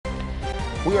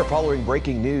We are following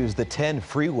breaking news. The 10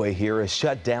 freeway here is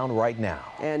shut down right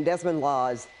now. And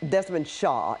Desmond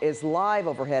Shaw is live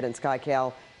overhead in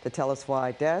KCAL to tell us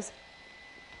why. Des?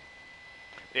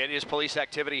 It is police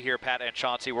activity here, Pat and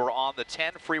Chauncey. We're on the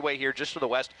 10 freeway here just to the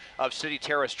west of City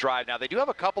Terrace Drive. Now, they do have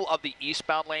a couple of the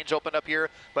eastbound lanes opened up here,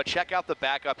 but check out the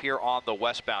backup here on the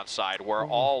westbound side where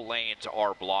all lanes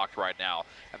are blocked right now,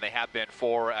 and they have been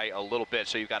for a little bit.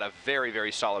 So you've got a very,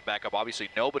 very solid backup. Obviously,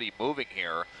 nobody moving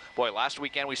here. Boy, last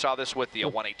weekend we saw this with the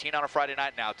 118 on a Friday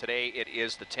night. Now today it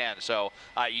is the 10. So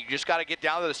you just got to get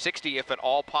down to the 60 if at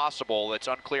all possible. It's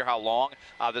unclear how long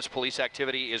this police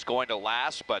activity is going to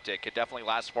last, but it could definitely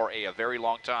last for a very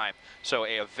long time. So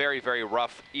a very, very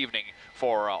rough evening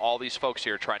for all these folks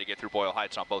here trying to get through Boyle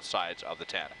Heights on both sides of the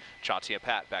 10. Chauncey and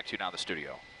Pat, back to you now in the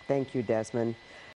studio. Thank you, Desmond.